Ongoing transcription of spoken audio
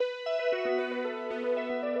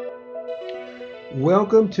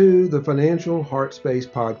Welcome to the Financial Heart Space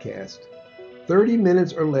Podcast. 30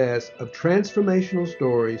 minutes or less of transformational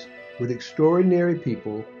stories with extraordinary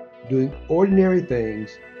people doing ordinary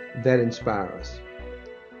things that inspire us.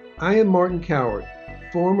 I am Martin Coward,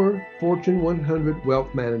 former Fortune 100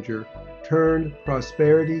 wealth manager turned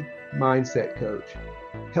prosperity mindset coach,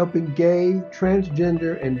 helping gay,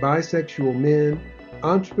 transgender, and bisexual men,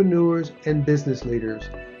 entrepreneurs, and business leaders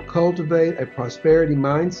cultivate a prosperity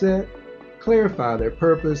mindset, clarify their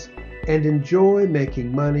purpose, and enjoy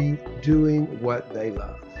making money doing what they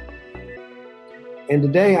love. And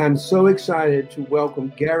today I'm so excited to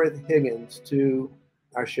welcome Gareth Higgins to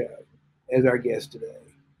our show as our guest today.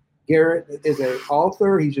 Gareth is an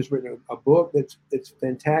author. He's just written a book that's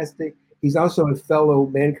fantastic. He's also a fellow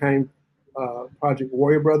Mankind Project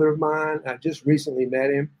Warrior brother of mine. I just recently met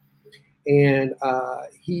him. And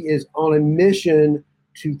he is on a mission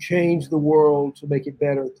to change the world to make it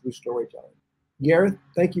better through storytelling. Gareth,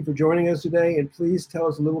 thank you for joining us today, and please tell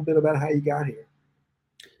us a little bit about how you got here.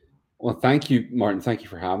 Well, thank you, Martin. Thank you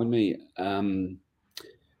for having me.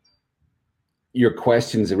 Your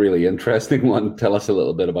question's a really interesting one. Tell us a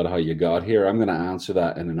little bit about how you got here. I'm going to answer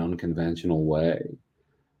that in an unconventional way.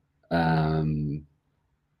 That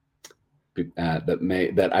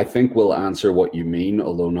I think will answer what you mean,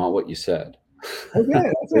 although not what you said.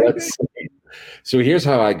 Okay. So here's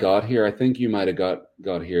how I got here. I think you might have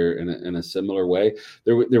got here in a similar way.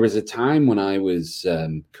 There was a time when I was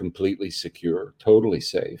completely secure, totally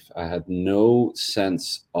safe. I had no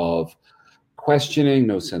sense of questioning,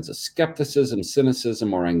 no sense of skepticism,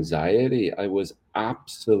 cynicism, or anxiety. I was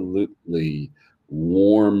absolutely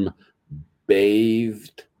warm,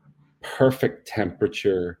 bathed, perfect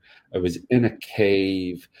temperature. I was in a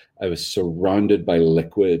cave. I was surrounded by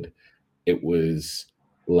liquid. It was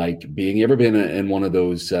like being, you ever been in one of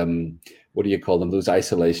those, what do you call them? Those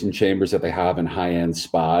isolation chambers that they have in high-end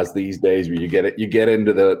spas these days, where you get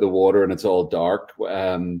into the water and it's all dark.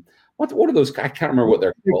 What are those? I can't remember what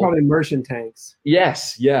they're called. They're called immersion tanks.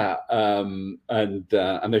 Yes, yeah, and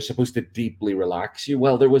they're supposed to deeply relax you.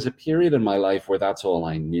 Well, there was a period in my life where that's all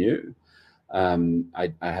I knew.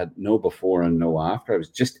 I had no before and no after. I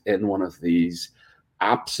was just in one of these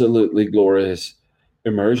absolutely glorious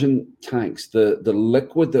immersion tanks. The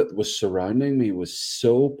liquid that was surrounding me was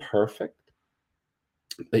so perfect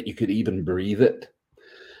that you could even breathe it.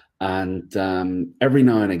 And every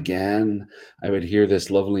now and again, I would hear this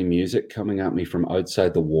lovely music coming at me from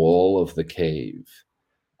outside the wall of the cave.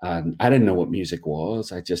 And I didn't know what music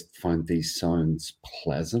was. I just found these sounds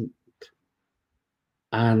pleasant.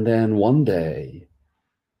 And then one day,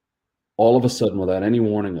 all of a sudden, without any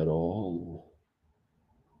warning at all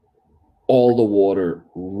the water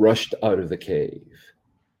rushed out of the cave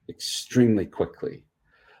extremely quickly.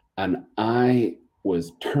 And I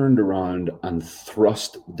was turned around and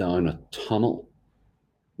thrust down a tunnel.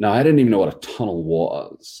 Now, I didn't even know what a tunnel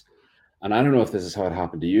was. And I don't know if this is how it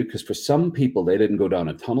happened to you, because for some people, they didn't go down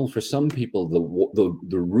a tunnel. For some people,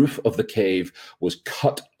 the roof of the cave was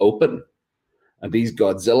cut open. And these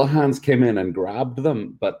Godzilla hands came in and grabbed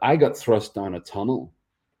them. But I got thrust down a tunnel.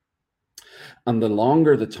 And the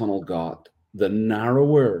longer the tunnel got, the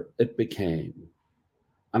narrower it became.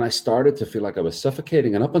 And I started to feel like I was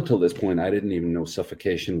suffocating. And up until this point, I didn't even know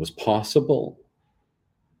suffocation was possible.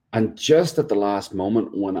 And just at the last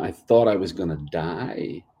moment, when I thought I was going to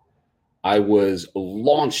die, I was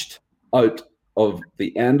launched out of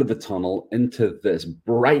the end of the tunnel into this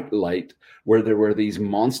bright light where there were these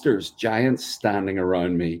monsters, giants standing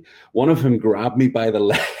around me. One of them grabbed me by the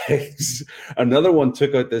legs. Another one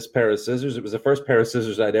took out this pair of scissors. It was the first pair of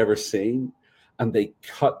scissors I'd ever seen. And they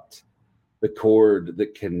cut the cord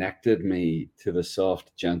that connected me to the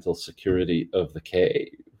soft, gentle security of the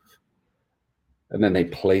cave. And then they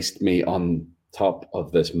placed me on top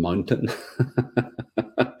of this mountain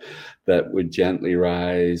that would gently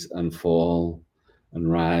rise and fall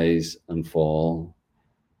and rise and fall.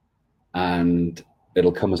 And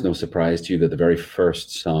it'll come as no surprise to you that the very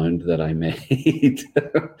first sound that I made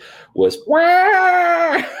was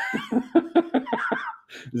wah!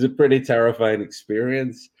 It was a pretty terrifying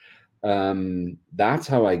experience. That's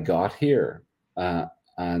how I got here.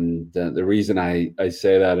 And the reason I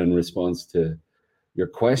say that in response to your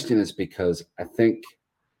question is because I think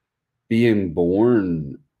being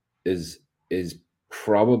born is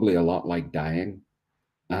probably a lot like dying.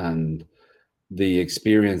 And the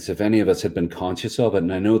experience, if any of us had been conscious of it,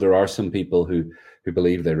 and I know there are some people who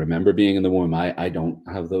believe they remember being in the womb. I don't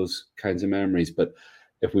have those kinds of memories. But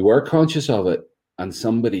if we were conscious of it and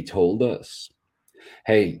somebody told us,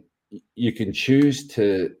 hey, you can choose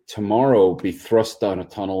to tomorrow be thrust down a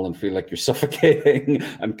tunnel and feel like you're suffocating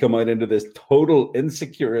and come out into this total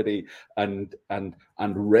insecurity and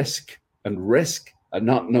risk and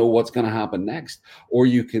not know what's going to happen next. Or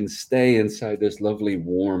you can stay inside this lovely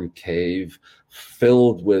warm cave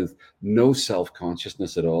filled with no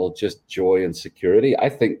self-consciousness at all, just joy and security. I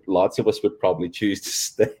think lots of us would probably choose to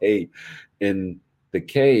stay in the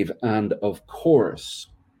cave. And of course,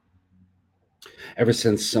 ever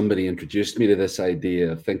since somebody introduced me to this idea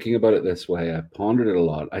of thinking about it this way, I've pondered it a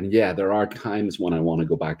lot. And yeah, there are times when I want to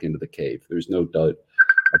go back into the cave. There's no doubt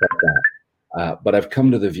about that. But I've come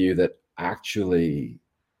to the view that actually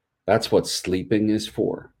that's what sleeping is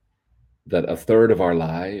for. That a third of our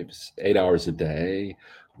lives, 8 hours a day,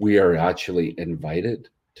 we are actually invited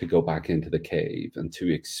to go back into the cave and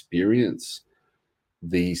to experience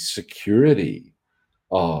the security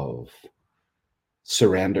of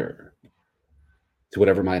surrender to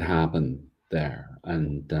whatever might happen there.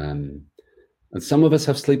 And some of us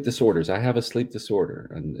have sleep disorders. I have a sleep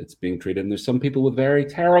disorder, and it's being treated. And there's some people with very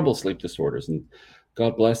terrible sleep disorders, and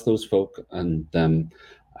God bless those folk. And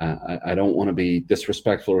I don't want to be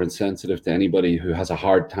disrespectful or insensitive to anybody who has a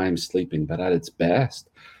hard time sleeping, but at its best,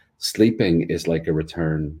 sleeping is like a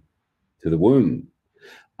return to the womb.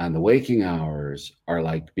 And the waking hours are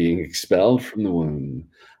like being expelled from the womb.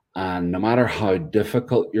 And no matter how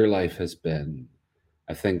difficult your life has been,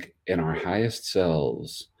 I think in our highest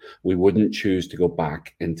selves, we wouldn't choose to go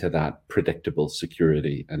back into that predictable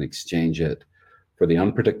security and exchange it for the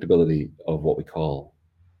unpredictability of what we call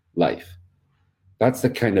life. That's the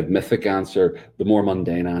kind of mythic answer. The more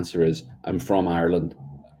mundane answer is, I'm from Ireland.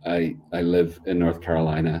 I live in North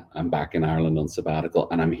Carolina. I'm back in Ireland on sabbatical,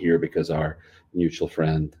 and I'm here because our mutual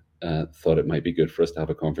friend thought it might be good for us to have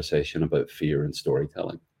a conversation about fear and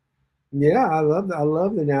storytelling. Yeah, I love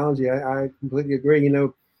the analogy. I completely agree. You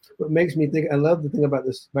know, what makes me think, I love the thing about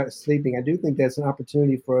this, about sleeping. I do think that's an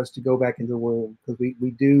opportunity for us to go back into the womb, because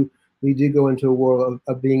we do go into a world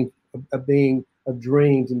of being of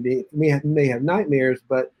dreams, and we may have nightmares,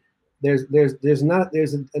 but there's not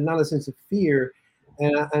a sense of fear,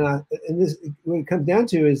 and this, what it comes down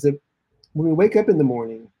to is that when we wake up in the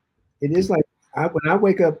morning, it is like when I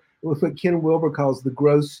wake up with what Ken Wilber calls the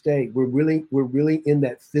gross state. We're really in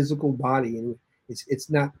that physical body, and it's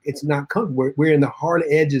not comfortable. We're in the hard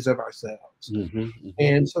edges of ourselves.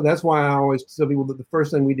 And so that's why I always tell people that the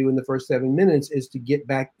first thing we do in the first 7 minutes is to get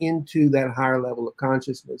back into that higher level of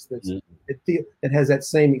consciousness that has that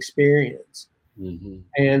same experience.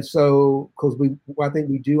 And so, because I think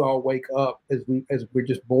we do all wake up as we're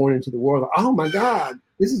just born into the world. Like, oh my God,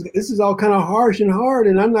 this is all kind of harsh and hard,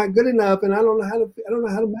 and I'm not good enough, and I don't know how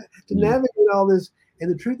to navigate all this. And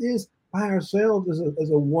the truth is, by ourselves as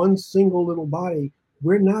a one single little body,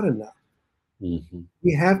 we're not enough.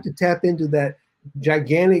 We have to tap into that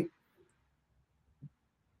gigantic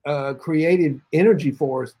creative energy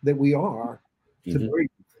force that we are to breathe,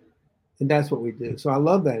 and that's what we do. So I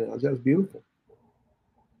love that. That was beautiful.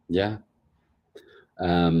 Yeah.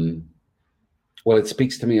 Well, it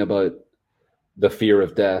speaks to me about the fear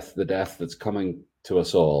of death, the death that's coming to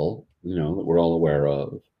us all, that we're all aware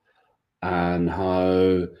of, and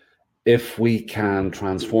how if we can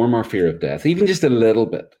transform our fear of death, even just a little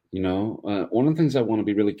bit, one of the things I want to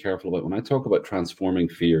be really careful about when I talk about transforming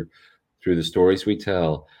fear through the stories we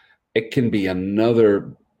tell, it could be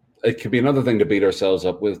another thing to beat ourselves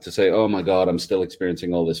up with, to say, oh my God, I'm still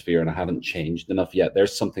experiencing all this fear and I haven't changed enough yet.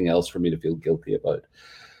 There's something else for me to feel guilty about.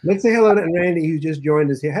 Let's say hello to Randy, who just joined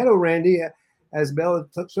us here. Hello, Randy. Asbel,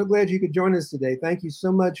 so glad you could join us today. Thank you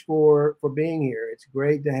so much for being here. It's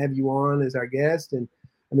great to have you on as our guest, and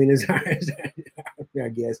as our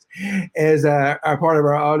guest, as our part of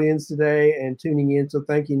our audience today and tuning in. So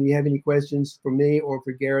thank you. And if you have any questions for me or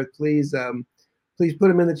for Gareth, please put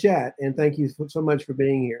them in the chat. And thank you so much for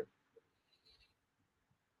being here.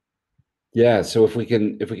 Yeah, so if we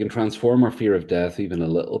can transform our fear of death even a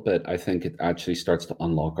little bit, I think it actually starts to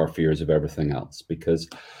unlock our fears of everything else, because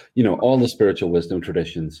all the spiritual wisdom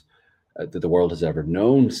traditions that the world has ever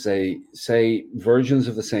known say versions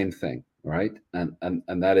of the same thing, right? And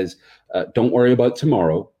that is, don't worry about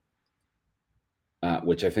tomorrow,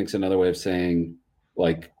 which I think is another way of saying,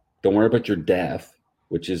 like, don't worry about your death,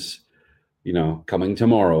 which is coming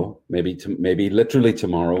tomorrow, maybe literally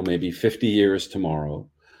tomorrow, maybe 50 years tomorrow.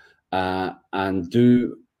 And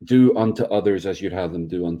do unto others as you'd have them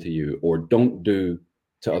do unto you, or don't do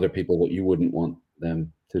to other people what you wouldn't want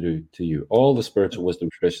them to do to you. All the spiritual wisdom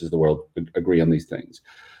traditions of the world agree on these things.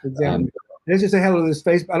 Exactly. Let's just say hello to this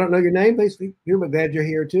Facebook. I don't know your name, Facebook. We're glad you're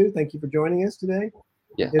here too. Thank you for joining us today.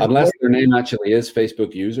 Yeah, unless their name actually is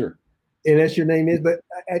Facebook user. And that's your name is, but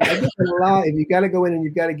I guess a lot. If you got to go in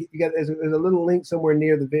and there's a little link somewhere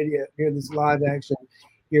near the video, near this live action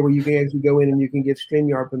here, where you can actually go in and you can give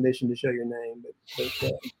StreamYard permission to show your name.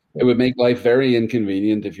 It would make life very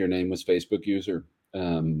inconvenient if your name was Facebook user.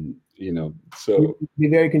 So it'd be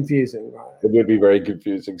very confusing. Right? It would be very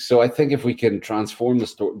confusing. So I think if we can transform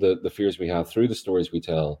the fears we have through the stories we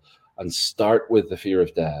tell, and start with the fear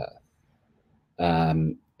of death,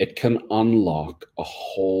 it can unlock a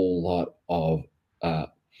whole lot of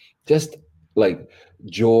just like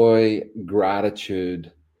joy,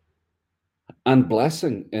 gratitude, and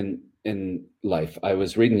blessing in life. I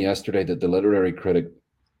was reading yesterday that the literary critic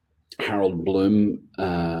Harold Bloom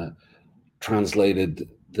translated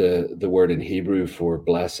the word in Hebrew for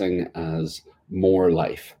blessing as more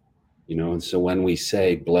life, and so when we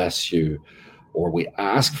say bless you, or we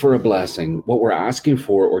ask for a blessing, what we're asking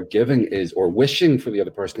for or giving is, or wishing for the other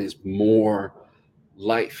person, is more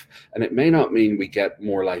life. And it may not mean we get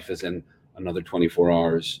more life as in another 24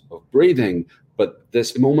 hours of breathing, but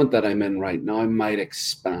this moment that I'm in right now might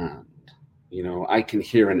expand. I can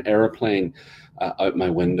hear an airplane out my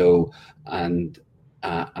window, and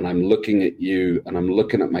I'm looking at you, and I'm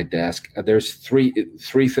looking at my desk. There's three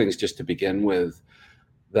things just to begin with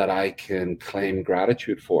that I can claim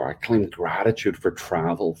gratitude for. I claim gratitude for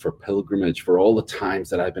travel, for pilgrimage, for all the times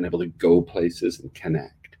that I've been able to go places and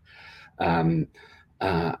connect. I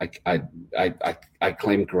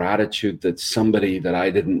claim gratitude that somebody that I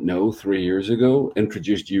didn't know 3 years ago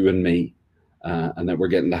introduced you and me, and that we're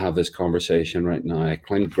getting to have this conversation right now. I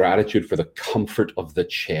claim gratitude for the comfort of the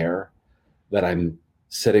chair that I'm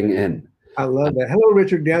sitting in. I love that. Hello,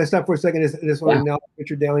 Richard Dowling. Stop for a second. I just want to acknowledge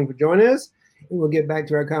Richard Dowling for joining us. And we'll get back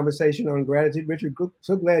to our conversation on gratitude. Richard,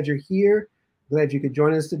 so glad you're here. Glad you could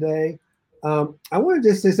join us today. I want to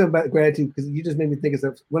just say something about gratitude, because you just made me think of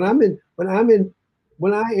something. When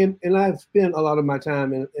I've spent a lot of my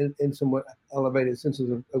time in somewhat elevated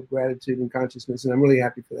senses of gratitude and consciousness, and I'm really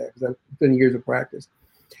happy for that, because I've been years of practice.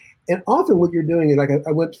 And often what you're doing is, like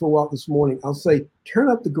I went for a walk this morning, I'll say,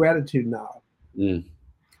 turn up the gratitude knob.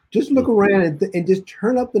 Just look around and just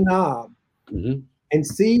turn up the knob. And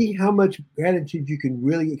see how much gratitude you can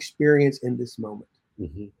really experience in this moment.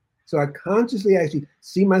 So I consciously actually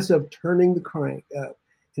see myself turning the crank up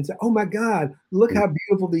and say, oh my God, look how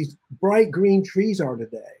beautiful these bright green trees are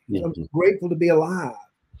today. I'm grateful to be alive.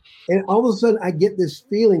 And all of a sudden I get this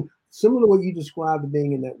feeling similar to what you described of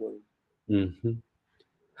being in that room.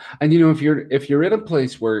 And if you're in a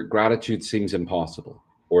place where gratitude seems impossible,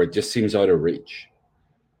 or it just seems out of reach,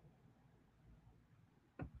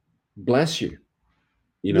 bless you.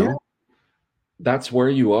 That's where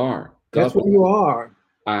you are. That's where you are.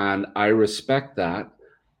 And I respect that.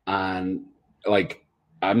 And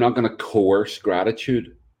I'm not going to coerce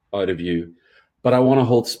gratitude out of you, but I want to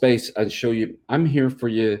hold space and show you I'm here for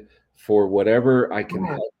you for whatever I can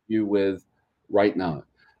help you with right now.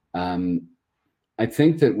 I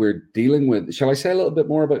think that we're dealing with, shall I say a little bit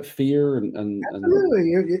more about fear?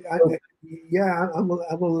 Absolutely. I'm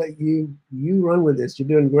going to let you run with this. You're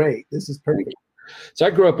doing great. This is perfect. So I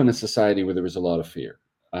grew up in a society where there was a lot of fear,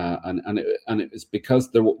 and it was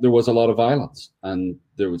because there was a lot of violence, and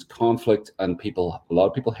there was conflict, and a lot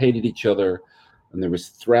of people hated each other, and there was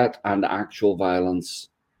threat and actual violence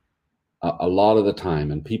a lot of the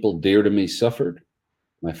time, and people dear to me suffered.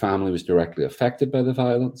 My family was directly affected by the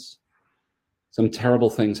violence. Some terrible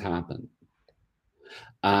things happened,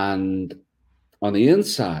 and on the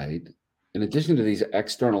inside, in addition to these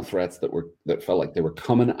external threats that felt like they were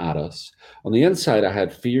coming at us, on the inside, I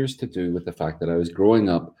had fears to do with the fact that I was growing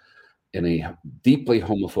up in a deeply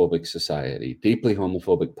homophobic society, deeply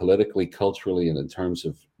homophobic politically, culturally, and in terms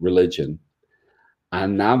of religion,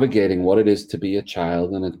 and navigating what it is to be a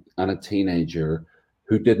child and a teenager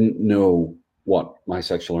who didn't know what my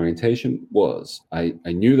sexual orientation was. I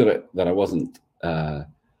knew that I wasn't, that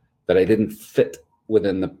I didn't fit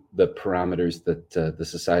within the parameters that the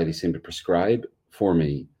society seemed to prescribe for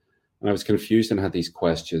me. And I was confused and had these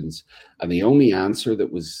questions. And the only answer that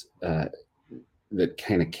was that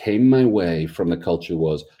kind of came my way from the culture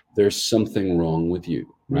was, there's something wrong with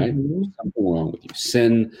you, right? There's something wrong with you.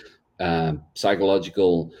 Sin,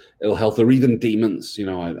 psychological ill health, or even demons.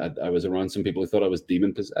 I was around some people who thought I was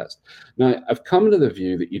demon possessed. Now, I've come to the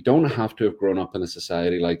view that you don't have to have grown up in a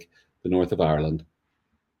society like the north of Ireland,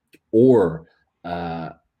 or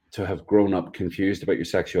to have grown up confused about your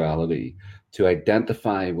sexuality, to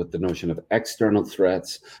identify with the notion of external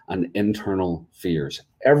threats and internal fears.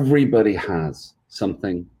 Everybody has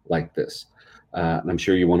something like this. And I'm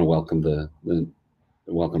sure you want to welcome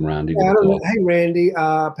welcome Randy. Hey, Randy,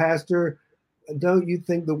 Pastor don't you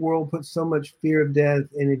think the world puts so much fear of death?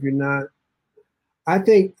 And if you're not, I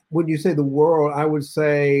think when you say the world, I would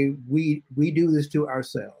say we do this to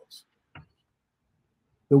ourselves.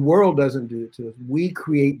 The world doesn't do it to us. We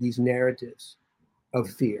create these narratives of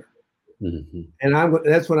fear. Mm-hmm. And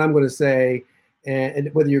that's what I'm going to say. And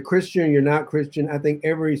whether you're Christian or you're not Christian, I think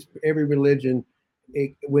every religion,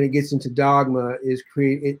 when it gets into dogma,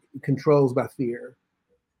 it controls by fear,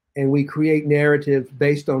 and we create narratives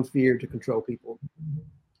based on fear to control people.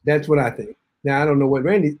 That's what I think. Now I don't know what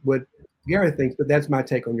Gareth thinks, but that's my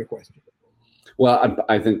take on your question. Well,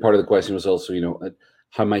 I think part of the question was also,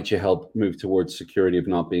 how might you help move towards security of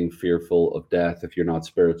not being fearful of death if you're not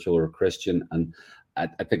spiritual or Christian? And I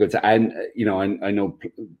think I know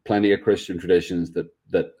plenty of Christian traditions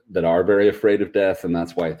that are very afraid of death, and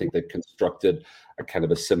that's why I think they've constructed a kind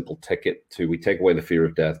of a simple ticket we take away the fear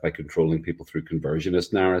of death by controlling people through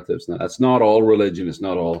conversionist narratives. Now, that's not all religion; it's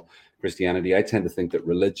not all Christianity. I tend to think that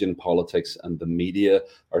religion, politics, and the media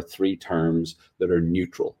are three terms that are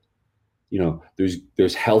neutral.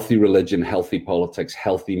 There's healthy religion, healthy politics,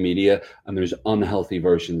 healthy media, and there's unhealthy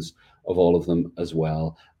versions of all of them as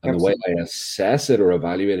well. And Absolutely. The way I assess it or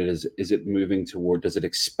evaluate it is it moving toward, does it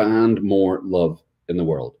expand more love in the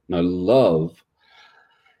world? Now, love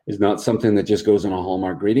is not something that just goes on a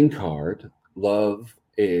Hallmark greeting card. Love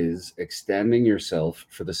is extending yourself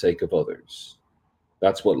for the sake of others.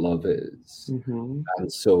 That's what love is. Mm-hmm.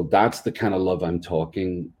 And so that's the kind of love I'm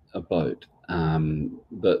talking about.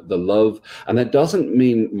 The love, and that doesn't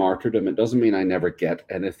mean martyrdom. It doesn't mean I never get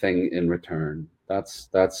anything in return.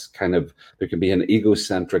 That's kind of, there can be an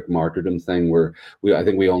egocentric martyrdom thing where I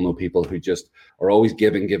think we all know people who just are always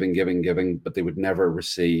giving, but they would never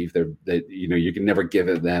receive. You can never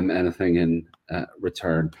give them anything in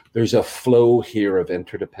return. There's a flow here of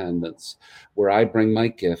interdependence where I bring my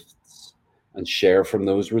gifts and share from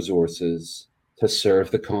those resources to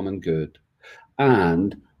serve the common good,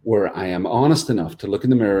 and where I am honest enough to look in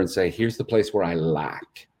the mirror and say, here's the place where I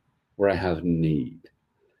lack, where I have need.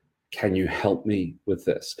 Can you help me with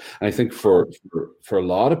this? And I think for a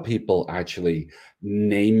lot of people, actually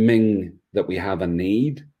naming that we have a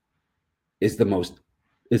need is the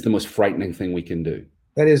most frightening thing we can do.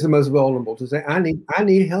 That is the most vulnerable, to say, I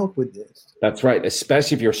need help with this. That's right.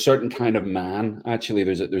 Especially if you're a certain kind of man. Actually,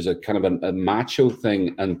 there's a kind of a macho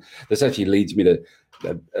thing. And this actually leads me to,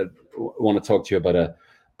 I want to talk to you about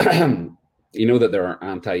you know that there are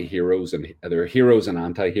anti-heroes and there are heroes and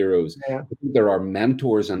anti-heroes. Yeah. There are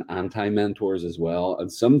mentors and anti-mentors as well.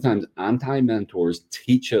 And sometimes anti-mentors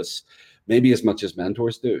teach us maybe as much as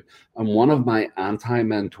mentors do. And one of my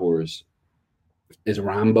anti-mentors is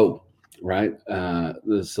Rambo, right?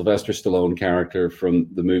 The Sylvester Stallone character from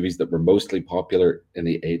the movies that were mostly popular in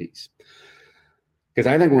the 80s. Because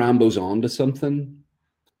I think Rambo's on to something,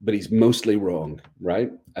 but he's mostly wrong,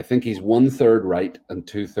 right? I think he's 1/3 right and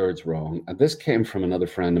 2/3 wrong. And this came from another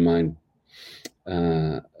friend of mine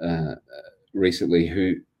recently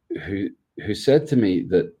who said to me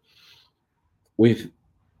that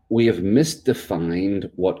we have misdefined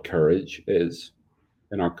what courage is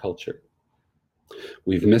in our culture.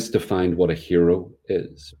 We've misdefined what a hero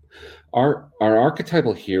is. Our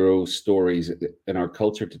archetypal hero stories in our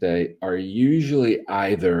culture today are usually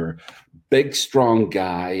either big, strong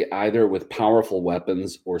guy, either with powerful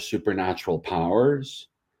weapons or supernatural powers,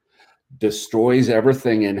 destroys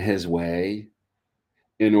everything in his way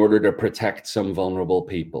in order to protect some vulnerable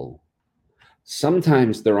people.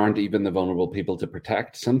 Sometimes there aren't even the vulnerable people to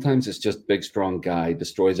protect. Sometimes it's just big, strong guy,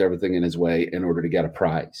 destroys everything in his way in order to get a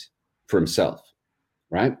prize for himself.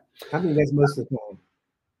 Right? I think that's most of the time.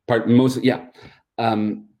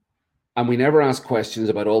 And we never ask questions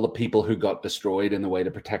about all the people who got destroyed in the way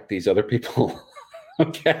to protect these other people.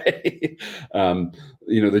 Okay.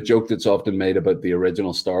 The joke that's often made about the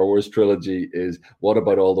original Star Wars trilogy is, what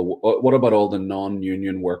about all the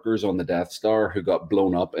non-union workers on the Death Star who got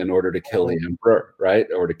blown up in order to kill the Emperor, right?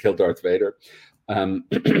 Or to kill Darth Vader.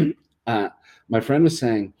 My friend was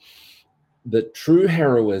saying that true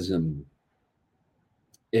heroism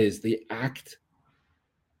is the act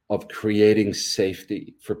of creating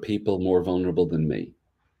safety for people more vulnerable than me.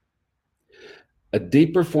 A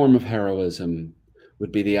deeper form of heroism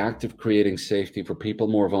would be the act of creating safety for people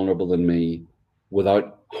more vulnerable than me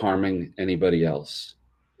without harming anybody else.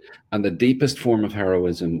 And the deepest form of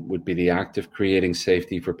heroism would be the act of creating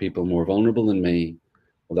safety for people more vulnerable than me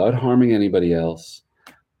without harming anybody else,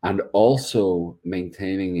 and also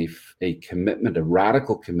maintaining a commitment, a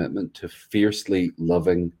radical commitment to fiercely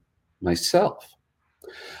loving myself.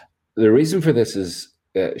 The reason for this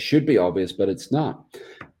should be obvious, but it's not.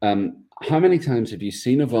 how many times have you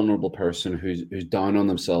seen a vulnerable person who's down on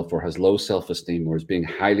themselves or has low self-esteem or is being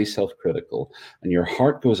highly self-critical, and your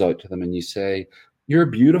heart goes out to them and you say, you're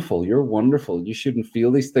beautiful, you're wonderful, you shouldn't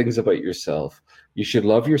feel these things about yourself, you should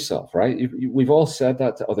love yourself, right? We've all said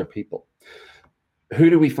that to other people. Who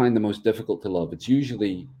do we find the most difficult to love? It's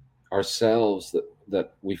usually ourselves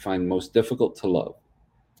that we find most difficult to love.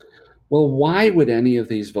 Well, why would any of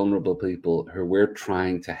these vulnerable people who we're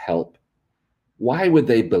trying to help, why would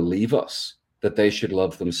they believe us that they should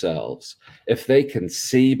love themselves if they can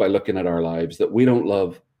see by looking at our lives that we don't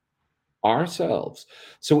love ourselves?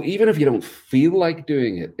 So even if you don't feel like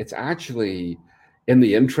doing it, it's actually in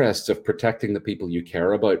the interests of protecting the people you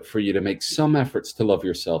care about for you to make some efforts to love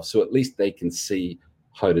yourself, so at least they can see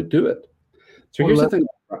how to do it. So here's the thing.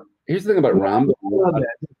 Here's the thing about Rambo. I love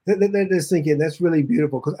that. Let this sink in. That's really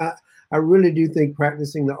beautiful, because I really do think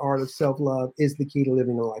practicing the art of self-love is the key to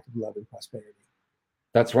living a life of love and prosperity.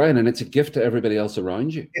 That's right. And it's a gift to everybody else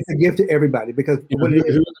around you. It's a gift to everybody, because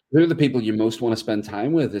who are the people you most want to spend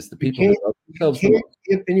time with? Is the people who love themselves the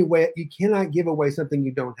most. You cannot give away something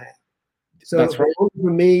you don't have. So that's right. For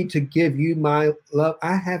me to give you my love,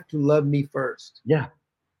 I have to love me first. Yeah.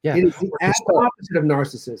 Yeah. It is the opposite of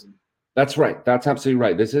narcissism. That's right. That's absolutely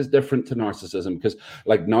right. This is different to narcissism, because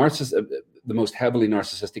like the most heavily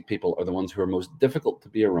narcissistic people are the ones who are most difficult to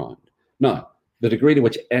be around. Now, the degree to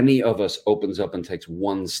which any of us opens up and takes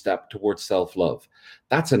one step towards self-love,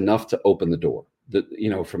 that's enough to open the door.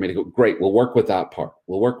 For me to go, great, we'll work with that part.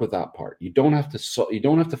 We'll work with that part. You don't have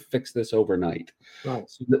to fix this overnight. Right.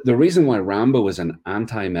 So the reason why Rambo is an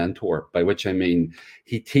anti-mentor, by which I mean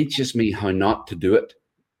he teaches me how not to do it,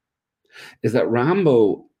 is that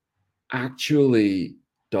Rambo actually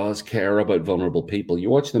does care about vulnerable people. You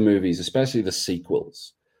watch the movies, especially the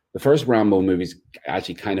sequels. The first Rambo movie is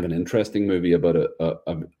actually kind of an interesting movie about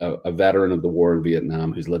a veteran of the war in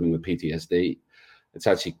Vietnam who's living with PTSD. It's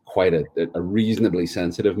actually quite a reasonably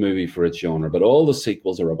sensitive movie for its genre. But all the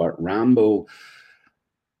sequels are about Rambo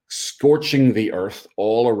scorching the earth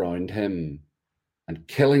all around him and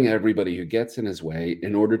killing everybody who gets in his way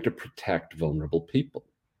in order to protect vulnerable people.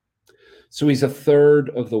 So he's a third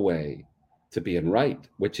of the way to being right,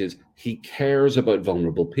 which is he cares about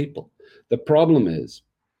vulnerable people. The problem is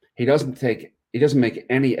he doesn't make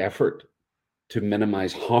any effort to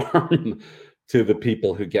minimize harm to the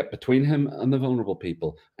people who get between him and the vulnerable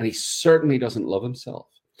people. And he certainly doesn't love himself.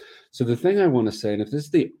 So the thing I want to say, and if this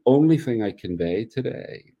is the only thing I convey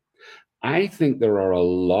today, I think there are a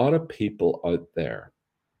lot of people out there,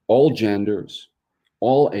 all genders,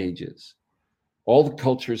 all ages, all the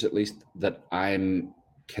cultures, at least, that I'm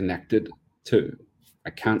connected to.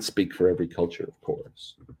 I can't speak for every culture, of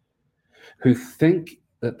course, who think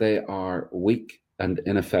that they are weak and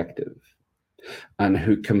ineffective, and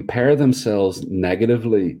who compare themselves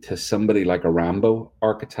negatively to somebody like a Rambo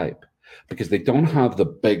archetype because they don't have the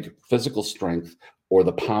big physical strength or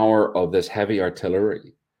the power of this heavy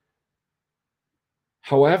artillery.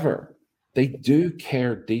 However, they do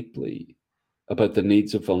care deeply about the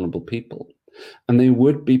needs of vulnerable people, and they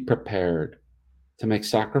would be prepared to make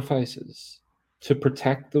sacrifices to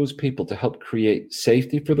protect those people, to help create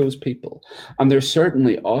safety for those people. And they're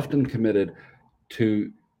certainly often committed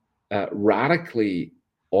to radically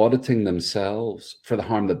auditing themselves for the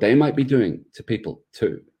harm that they might be doing to people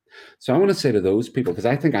too. So I want to say to those people, because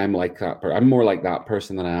I think I'm like that, I'm more like that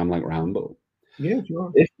person than I am like Rambo. Yeah,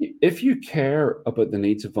 sure. If you care about the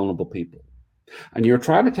needs of vulnerable people and you're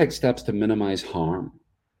trying to take steps to minimize harm,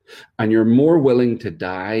 and you're more willing to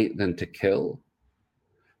die than to kill,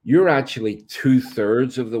 you're actually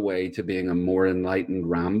 2/3 of the way to being a more enlightened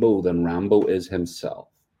Rambo than Rambo is himself.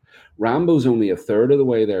 Rambo's only 1/3 of the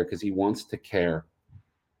way there because he wants to care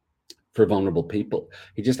for vulnerable people.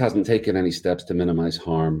 He just hasn't taken any steps to minimize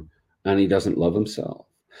harm, and he doesn't love himself.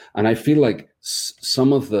 And I feel like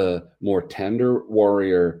some of the more tender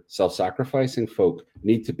warrior, self-sacrificing folk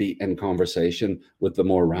need to be in conversation with the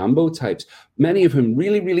more Rambo types, many of whom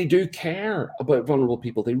really, really do care about vulnerable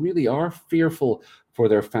people. They really are fearful for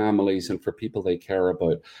their families and for people they care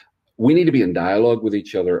about. We need to be in dialogue with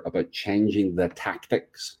each other about changing the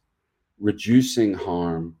tactics, reducing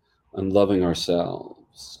harm, and loving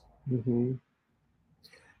ourselves. Mm-hmm.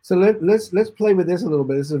 So let's play with this a little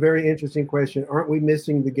bit. This is a very interesting question. Aren't we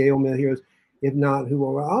missing the Gale Mill heroes? If not, who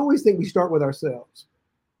are? I always think we start with ourselves.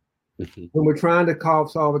 Mm-hmm. When we're trying to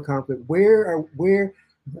solve a conflict.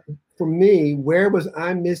 For me, where was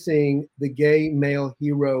I missing the gay male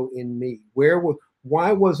hero in me?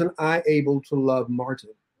 Why wasn't I able to love Martin?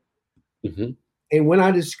 Mm-hmm. And when I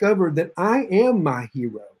discovered that I am my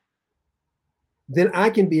hero, then I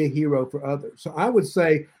can be a hero for others. So I would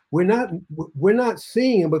say we're not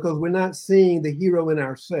seeing him because we're not seeing the hero in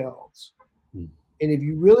ourselves. Mm. And if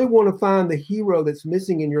you really want to find the hero that's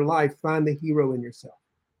missing in your life, find the hero in yourself.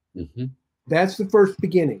 Mm-hmm. That's the first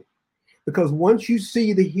beginning. Because once you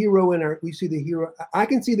see the hero we see the hero. I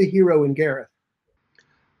can see the hero in Gareth.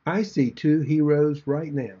 I see two heroes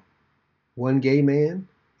right now, one gay man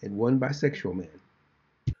and one bisexual man.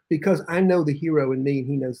 Because I know the hero in me and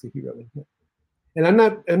he knows the hero in him. And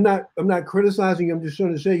I'm not criticizing you. I'm just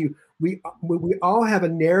trying to show you we all have a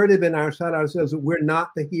narrative inside ourselves that we're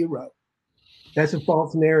not the hero. That's a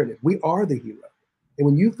false narrative. We are the hero. And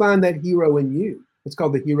when you find that hero in you, it's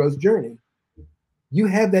called the hero's journey. You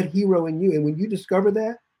have that hero in you. And when you discover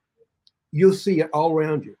that, you'll see it all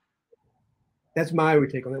around you. That's my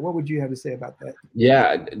take on that. What would you have to say about that?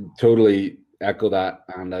 Yeah, totally echo that.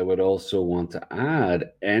 And I would also want to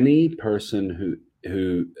add any person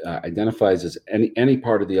who identifies as any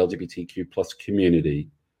part of the LGBTQ plus community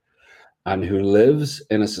and who lives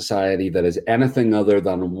in a society that is anything other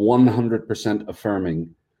than 100%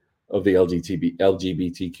 affirming of the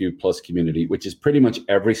LGBTQ plus community, which is pretty much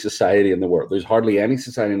every society in the world. There's hardly any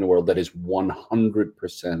society in the world that is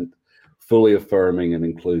 100% fully affirming and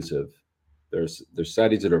inclusive. There's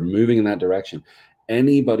societies that are moving in that direction.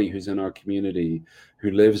 Anybody who's in our community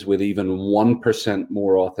who lives with even 1%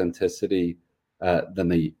 more authenticity than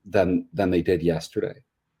they did yesterday,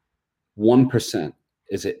 1%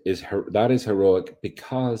 that is heroic,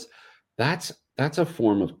 because that's a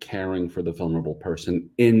form of caring for the vulnerable person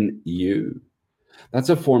in you. That's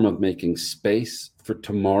a form of making space for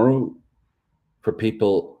tomorrow, for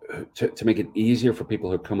people to make it easier for people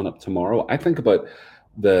who are coming up tomorrow. I think about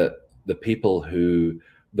the people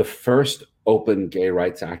the first open gay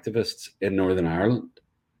rights activists in Northern Ireland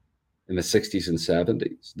in the 60s and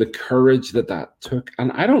 70s, the courage that took.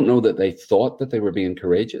 And I don't know that they thought that they were being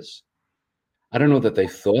courageous. I don't know that they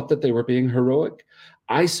thought that they were being heroic.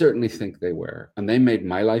 I certainly think they were, and they made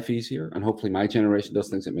my life easier. And hopefully my generation does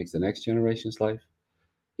things that makes the next generation's life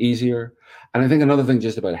easier. And I think another thing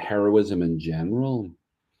just about heroism in general,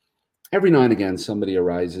 every now and again, somebody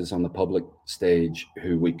arises on the public stage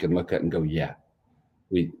who we can look at and go, yeah,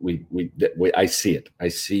 I see it. I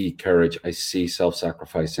see courage. I see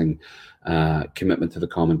self-sacrificing commitment to the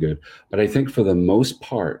common good. But I think for the most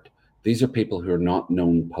part, these are people who are not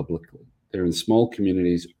known publicly. They're in small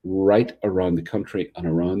communities right around the country and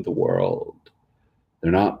around the world.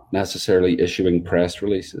 They're not necessarily issuing press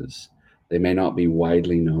releases. They may not be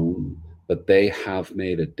widely known, but they have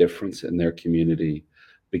made a difference in their community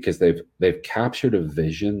because they've captured a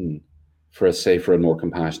vision for a safer and more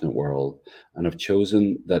compassionate world, and have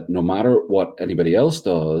chosen that no matter what anybody else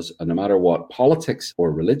does, and no matter what politics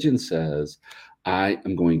or religion says, I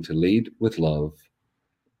am going to lead with love,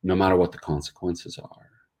 no matter what the consequences are.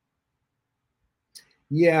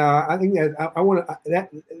 Yeah, I think that I want to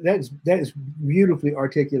that is beautifully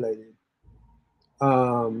articulated.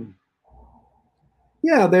 Yeah,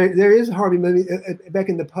 there is Harvey maybe back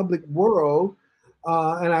in the public world,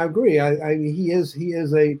 and I agree. I mean, he was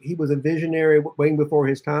a visionary way before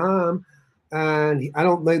his time, and I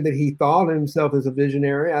don't think that he thought of himself as a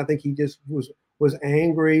visionary. I think he just was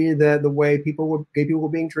angry that the way gay people were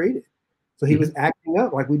being treated. So he was acting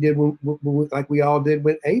up like we did like we all did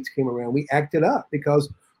when AIDS came around. We acted up because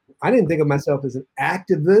I didn't think of myself as an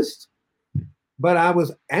activist, but I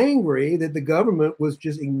was angry that the government was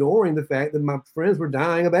just ignoring the fact that my friends were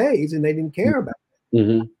dying of AIDS and they didn't care about it.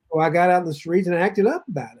 Mm-hmm. So I got out in the streets and acted up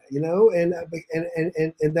about it,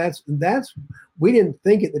 and that's we didn't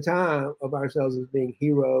think at the time of ourselves as being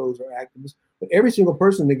heroes or activists. But every single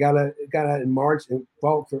person that got out and marched and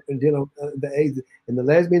fought for and did the AIDS and the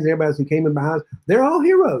lesbians and everybody else who came in behind, they're all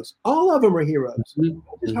heroes. All of them are heroes. Mm-hmm.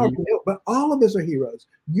 It's hard to know, but all of us are heroes.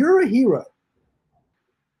 You're a hero.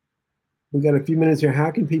 We got a few minutes here.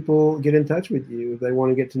 How can people get in touch with you if they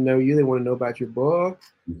want to get to know you? They want to know about your book.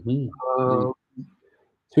 Mm-hmm.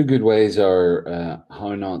 Two good ways are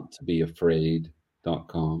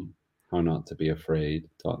hownottobeafraid.com,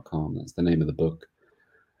 hownottobeafraid.com. That's the name of the book.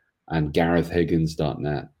 And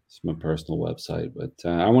GarethHiggins.net. It's my personal website. But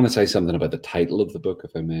I want to say something about the title of the book,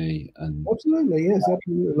 if I may. And absolutely, yes,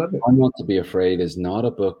 absolutely, love it. How Not to Be Afraid is not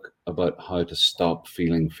a book about how to stop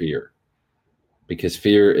feeling fear, because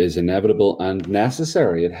fear is inevitable and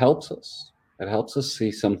necessary. It helps us. It helps us see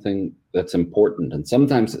something that's important, and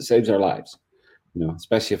sometimes it saves our lives.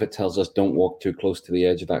 Especially if it tells us don't walk too close to the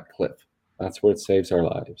edge of that cliff. That's where it saves our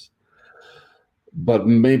lives. But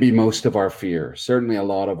maybe most of our fear, certainly a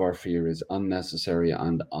lot of our fear, is unnecessary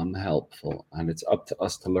and unhelpful. And it's up to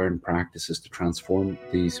us to learn practices to transform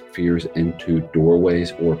these fears into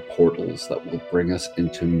doorways or portals that will bring us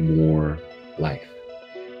into more life.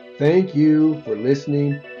 Thank you for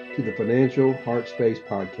listening to the Financial Heart Space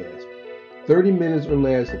Podcast. 30 minutes or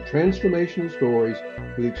less of transformational stories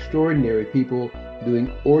with extraordinary people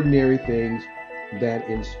doing ordinary things that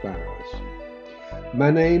inspire us.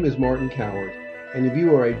 My name is Martin Coward, and if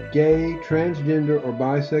you are a gay, transgender, or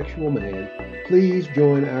bisexual man, please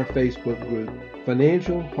join our Facebook group,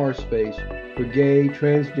 Financial Heart Space for Gay,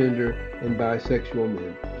 Transgender, and Bisexual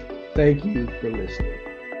Men. Thank you for listening.